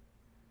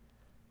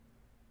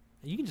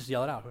 You can just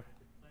yell it out.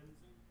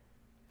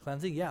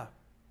 Cleansing, yeah.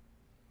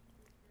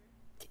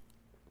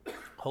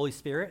 Holy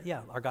Spirit,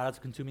 yeah. Our God is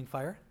a consuming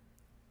fire.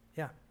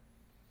 Yeah.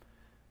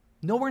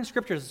 Nowhere in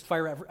Scripture does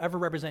fire ever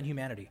represent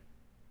humanity.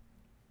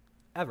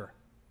 Ever.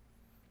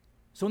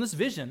 So in this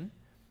vision,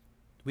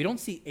 we don't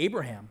see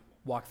Abraham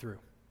walk through.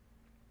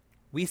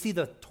 We see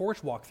the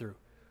torch walk through,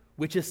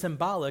 which is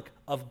symbolic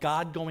of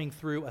God going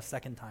through a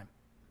second time.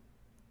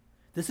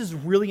 This is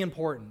really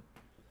important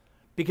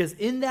because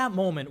in that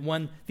moment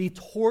when the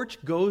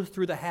torch goes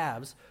through the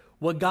halves,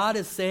 what God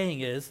is saying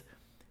is,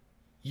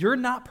 you're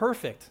not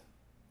perfect.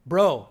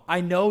 Bro,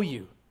 I know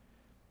you.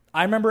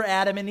 I remember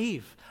Adam and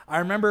Eve. I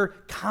remember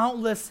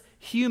countless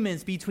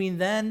humans between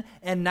then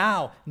and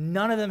now.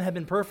 None of them have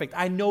been perfect.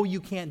 I know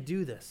you can't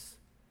do this.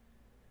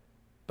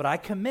 But I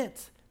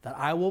commit that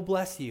I will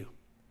bless you.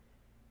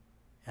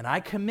 And I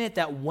commit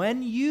that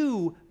when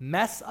you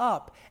mess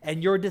up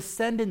and your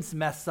descendants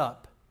mess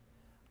up,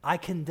 I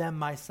condemn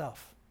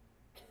myself.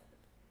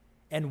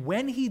 And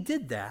when he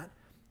did that,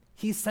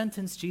 he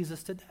sentenced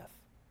Jesus to death.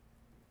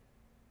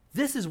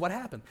 This is what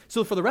happened.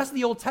 So for the rest of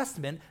the Old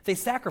Testament, they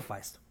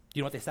sacrificed. Do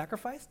you know what they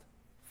sacrificed?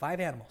 5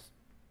 animals.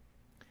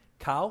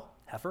 Cow,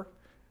 heifer,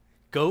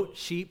 goat,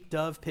 sheep,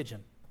 dove,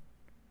 pigeon.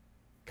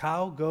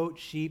 Cow, goat,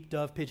 sheep,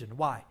 dove, pigeon.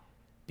 Why?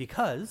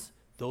 Because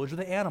those are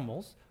the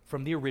animals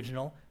from the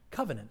original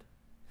covenant.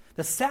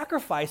 The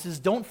sacrifices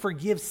don't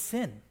forgive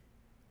sin.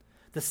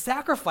 The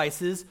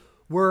sacrifices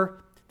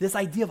were this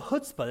idea of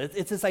chutzpah.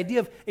 It's this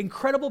idea of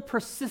incredible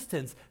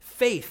persistence,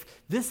 faith.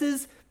 This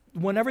is,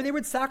 whenever they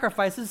would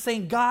sacrifice, this is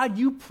saying, God,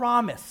 you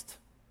promised.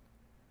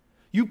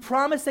 You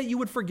promised that you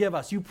would forgive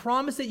us. You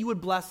promised that you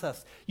would bless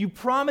us. You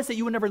promised that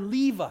you would never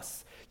leave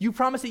us. You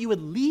promised that you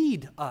would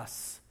lead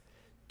us.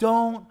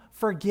 Don't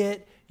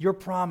forget your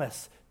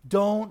promise.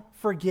 Don't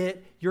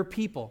forget your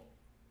people.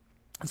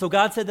 And so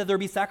God said that there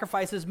would be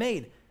sacrifices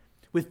made,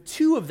 with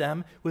 2 of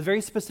them with very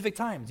specific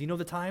times. You know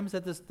the times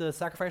that the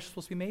sacrifice is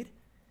supposed to be made?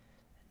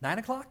 9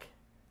 o'clock,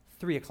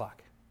 3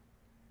 o'clock.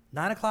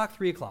 9 o'clock,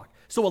 3 o'clock.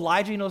 So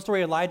Elijah, you know the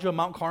story of Elijah on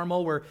Mount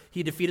Carmel where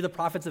he defeated the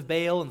prophets of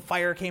Baal and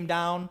fire came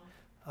down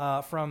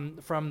from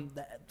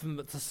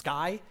the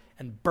sky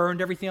and burned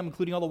everything up,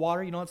 including all the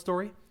water. You know that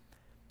story?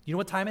 You know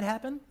what time it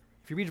happened?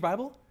 If you read your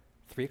Bible,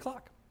 3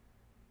 o'clock.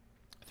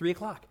 3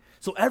 o'clock.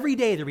 So every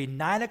day there'd be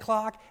 9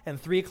 o'clock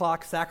and 3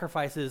 o'clock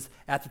sacrifices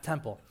at the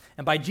temple.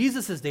 And by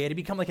Jesus' day, it had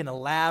become like an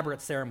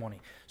elaborate ceremony.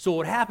 So what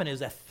would happen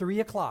is at 3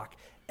 o'clock,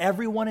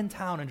 everyone in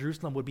town in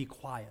Jerusalem would be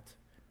quiet.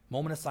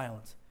 Moment of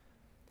silence.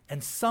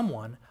 And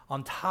someone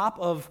on top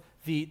of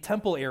the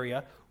temple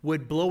area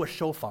would blow a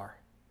shofar.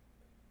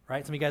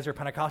 Right? Some of you guys are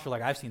Pentecostal,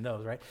 like I've seen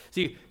those, right?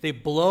 See, they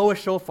blow a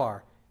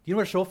shofar. You know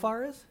what a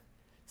shofar is?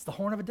 It's the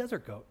horn of a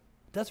desert goat,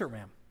 desert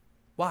ram.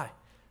 Why?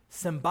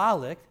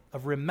 Symbolic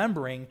of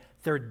remembering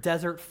their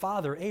desert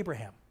father,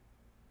 Abraham,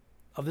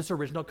 of this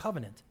original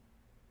covenant.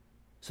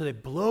 So they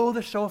blow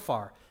the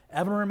shofar.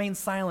 Everyone remained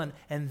silent,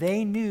 and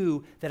they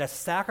knew that a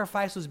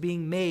sacrifice was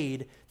being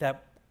made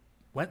that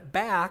went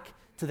back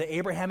to the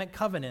Abrahamic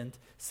covenant,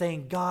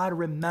 saying, God,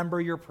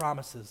 remember your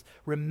promises.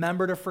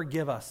 Remember to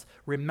forgive us.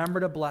 Remember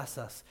to bless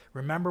us.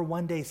 Remember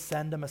one day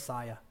send a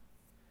Messiah.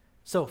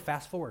 So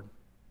fast forward.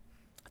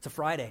 It's a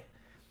Friday.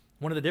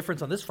 One of the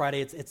difference on this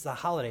Friday, it's a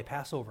holiday,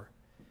 Passover.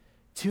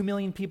 2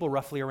 million people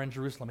roughly are in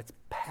Jerusalem. It's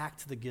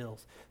packed to the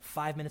gills,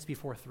 5 minutes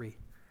before 3.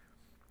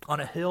 On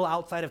a hill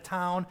outside of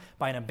town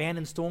by an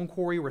abandoned stone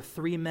quarry were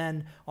 3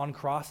 men on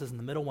crosses, and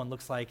the middle one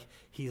looks like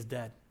he's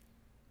dead.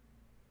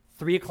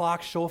 3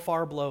 o'clock,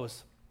 shofar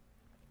blows.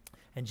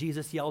 And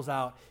Jesus yells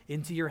out,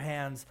 into your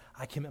hands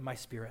I commit my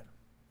spirit.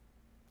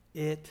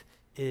 It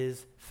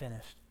is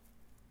finished.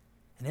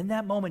 And in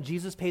that moment,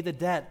 Jesus paid the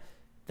debt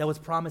that was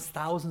promised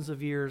thousands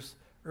of years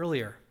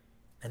earlier.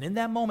 And in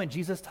that moment,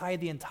 Jesus tied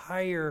the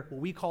entire,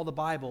 what we call the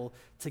Bible,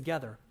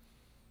 together.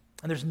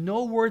 And there's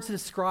no words to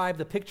describe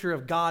the picture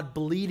of God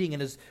bleeding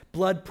and his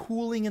blood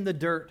pooling in the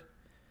dirt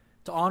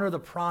to honor the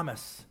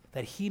promise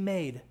that he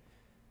made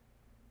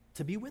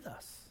to be with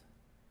us,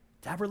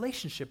 to have a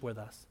relationship with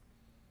us.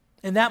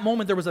 In that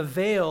moment, there was a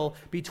veil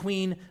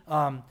between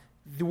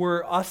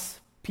where us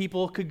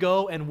people could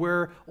go and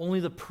where only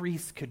the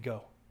priests could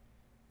go,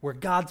 where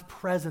God's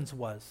presence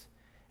was.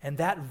 And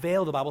that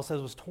veil, the Bible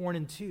says, was torn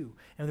in two.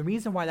 And the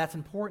reason why that's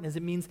important is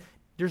it means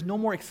there's no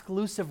more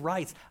exclusive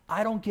rights.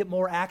 I don't get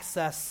more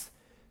access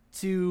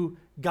to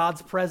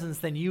God's presence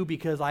than you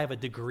because I have a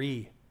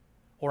degree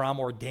or I'm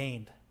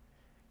ordained.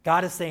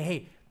 God is saying,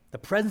 hey, the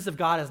presence of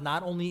God is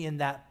not only in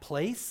that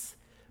place,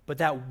 but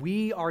that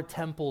we are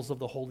temples of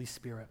the Holy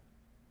Spirit.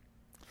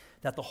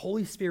 That the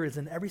Holy Spirit is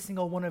in every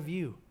single one of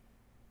you,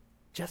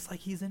 just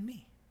like he's in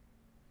me.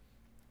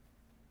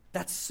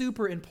 That's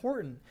super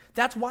important.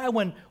 That's why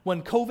when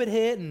COVID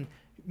hit and,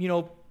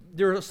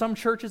 there are some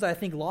churches I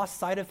think lost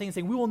sight of things,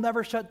 saying we will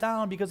never shut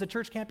down because the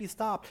church can't be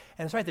stopped.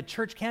 And that's right, the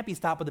church can't be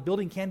stopped, but the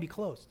building can be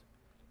closed.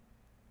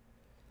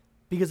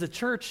 Because the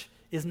church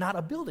is not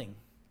a building,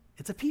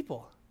 it's a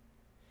people.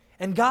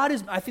 And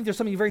I think there's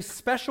something very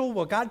special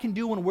what God can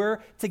do when we're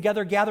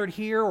together gathered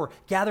here or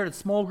gathered at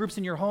small groups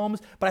in your homes,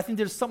 but I think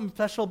there's something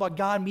special about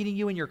God meeting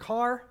you in your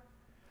car,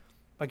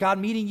 by God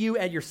meeting you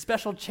at your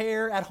special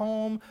chair at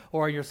home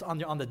or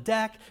on the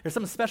deck. There's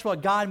something special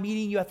about God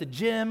meeting you at the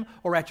gym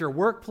or at your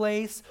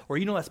workplace or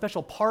a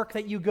special park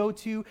that you go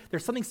to.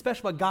 There's something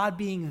special about God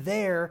being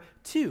there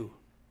too,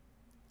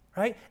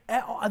 right?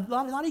 A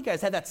lot of you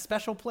guys have that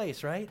special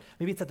place, right?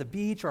 Maybe it's at the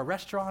beach or a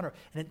restaurant,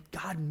 and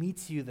God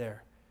meets you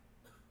there.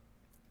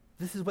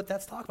 This is what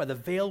that's talking about. The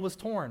veil was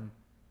torn.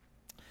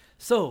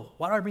 So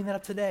why do I bring that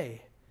up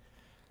today?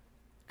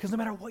 Because no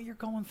matter what you're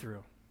going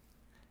through,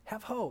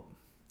 have hope.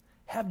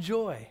 Have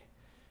joy,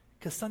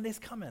 because Sunday's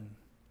coming.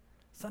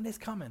 Sunday's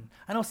coming.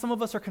 I know some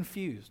of us are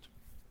confused.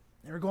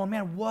 And we're going,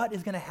 man, what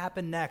is going to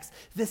happen next?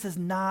 This is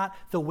not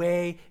the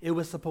way it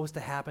was supposed to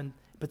happen,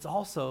 but it's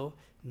also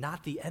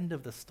not the end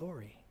of the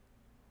story.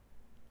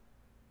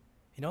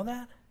 You know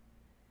that?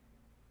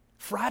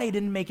 Friday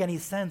didn't make any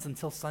sense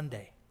until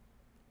Sunday.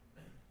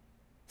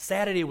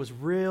 Saturday was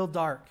real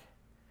dark.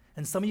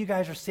 And some of you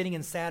guys are sitting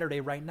in Saturday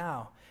right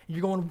now, and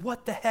you're going,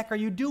 what the heck are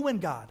you doing,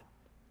 God?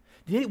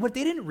 What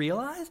they didn't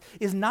realize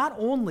is not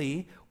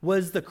only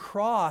was the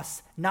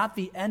cross not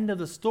the end of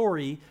the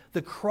story,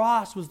 the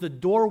cross was the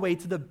doorway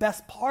to the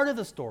best part of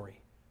the story.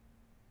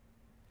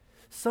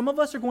 Some of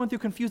us are going through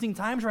confusing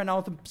times right now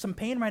with some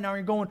pain right now, and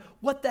you're going,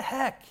 what the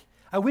heck?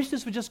 I wish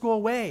this would just go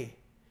away.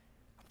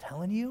 I'm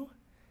telling you,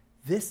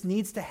 this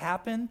needs to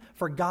happen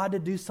for God to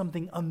do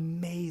something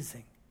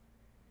amazing.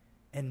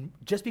 And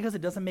just because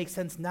it doesn't make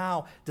sense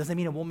now doesn't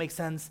mean it won't make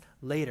sense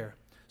later.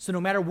 So no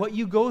matter what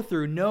you go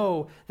through,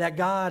 know that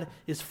God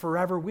is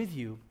forever with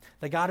you,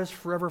 that God is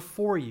forever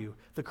for you.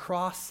 The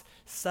cross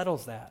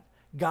settles that.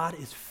 God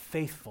is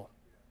faithful.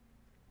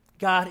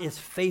 God is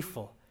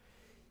faithful.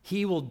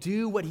 He will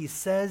do what he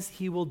says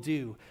he will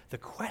do. The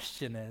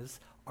question is,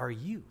 are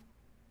you?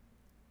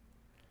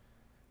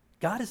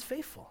 God is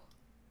faithful.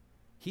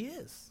 He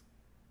is.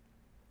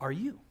 Are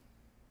you?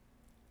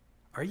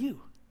 Are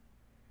you?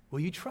 Will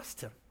you trust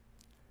him?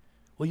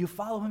 Will you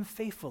follow him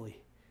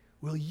faithfully?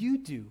 Will you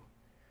do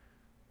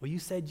what you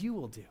said you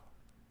will do?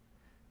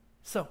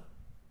 So,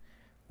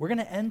 we're going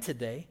to end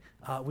today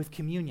with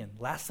communion.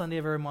 Last Sunday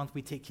of every month,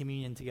 we take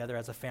communion together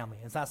as a family.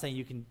 It's not saying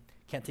you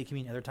can't take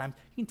communion other times.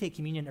 You can take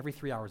communion every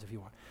 3 hours if you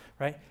want,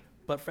 right?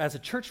 But as a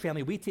church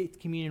family, we take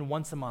communion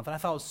once a month. And I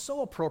thought it was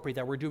so appropriate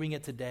that we're doing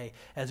it today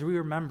as we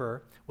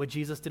remember what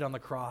Jesus did on the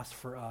cross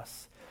for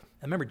us.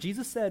 And remember,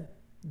 Jesus said,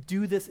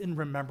 do this in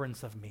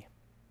remembrance of me.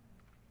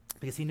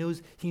 Because he knew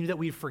that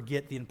we'd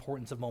forget the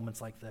importance of moments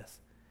like this.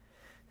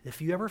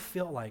 If you ever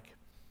feel like,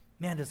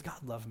 man, does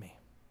God love me?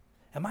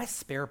 Am I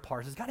spare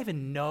parts? Does God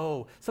even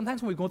know?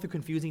 Sometimes when we go through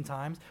confusing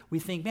times, we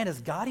think, man,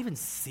 does God even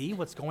see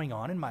what's going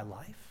on in my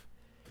life?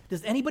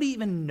 Does anybody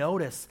even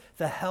notice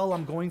the hell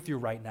I'm going through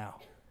right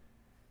now?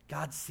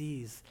 God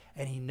sees,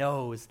 and he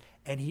knows,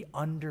 and he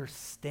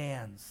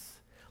understands.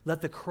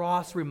 Let the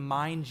cross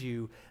remind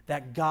you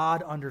that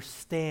God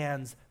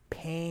understands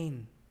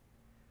pain.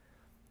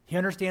 He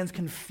understands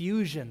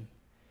confusion.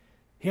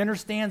 He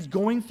understands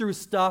going through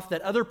stuff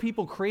that other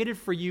people created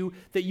for you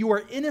that you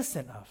are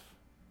innocent of.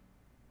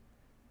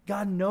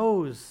 God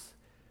knows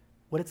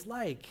what it's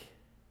like.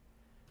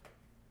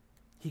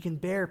 He can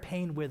bear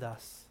pain with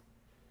us.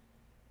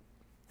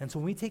 And so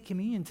when we take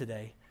communion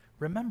today,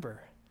 remember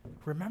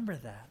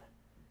that.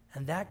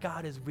 And that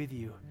God is with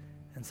you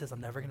and says, I'm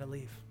never going to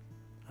leave.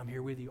 I'm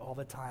here with you all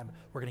the time.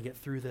 We're going to get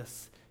through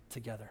this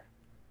together.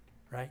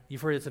 Right?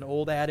 You've heard it's an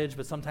old adage,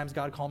 but sometimes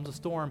God calms a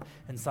storm,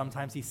 and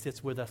sometimes he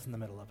sits with us in the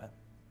middle of it.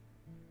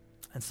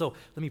 And so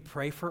let me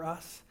pray for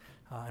us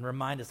and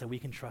remind us that we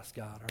can trust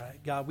God, all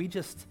right? God,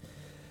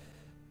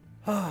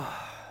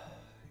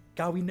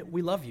 God,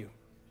 we love you.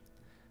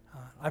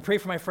 I pray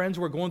for my friends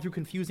who are going through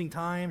confusing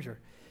times or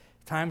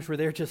times where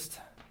they're just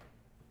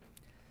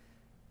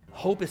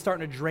Hope is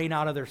starting to drain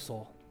out of their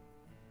soul.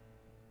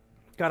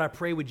 God, I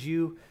pray, would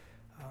you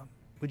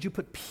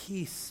put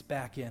peace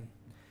back in?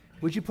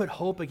 Would you put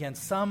hope again?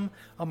 Some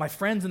of my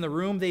friends in the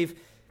room, they've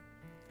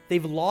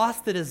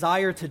lost the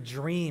desire to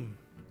dream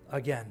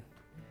again.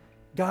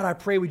 God, I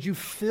pray, would you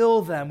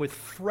fill them with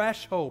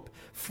fresh hope,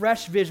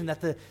 fresh vision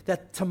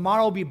that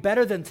tomorrow will be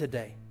better than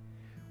today?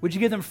 Would you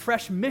give them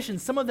fresh mission?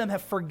 Some of them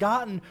have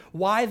forgotten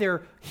why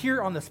they're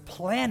here on this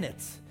planet.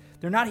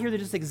 They're not here to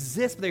just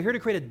exist, but they're here to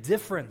create a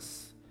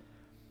difference.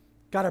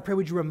 God, I pray,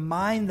 would you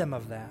remind them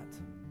of that?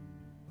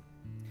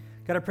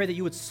 God, I pray that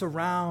you would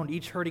surround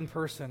each hurting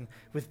person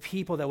with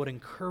people that would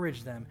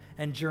encourage them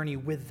and journey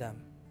with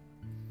them.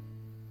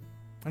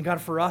 And God,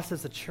 for us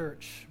as a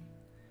church,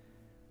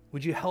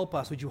 would you help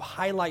us? Would you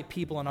highlight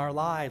people in our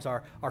lives,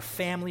 our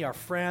family, our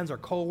friends, our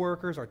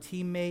coworkers, our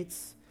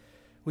teammates?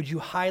 Would you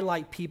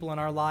highlight people in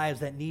our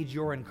lives that need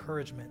your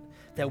encouragement,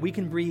 that we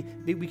can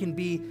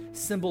be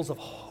symbols of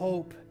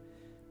hope,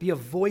 be a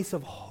voice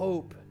of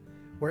hope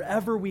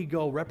wherever we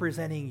go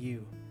representing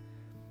you?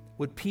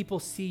 Would people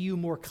see you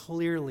more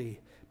clearly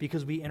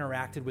because we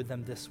interacted with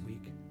them this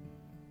week?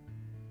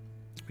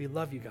 We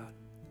love you, God.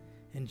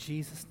 In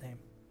Jesus' name,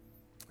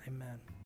 amen.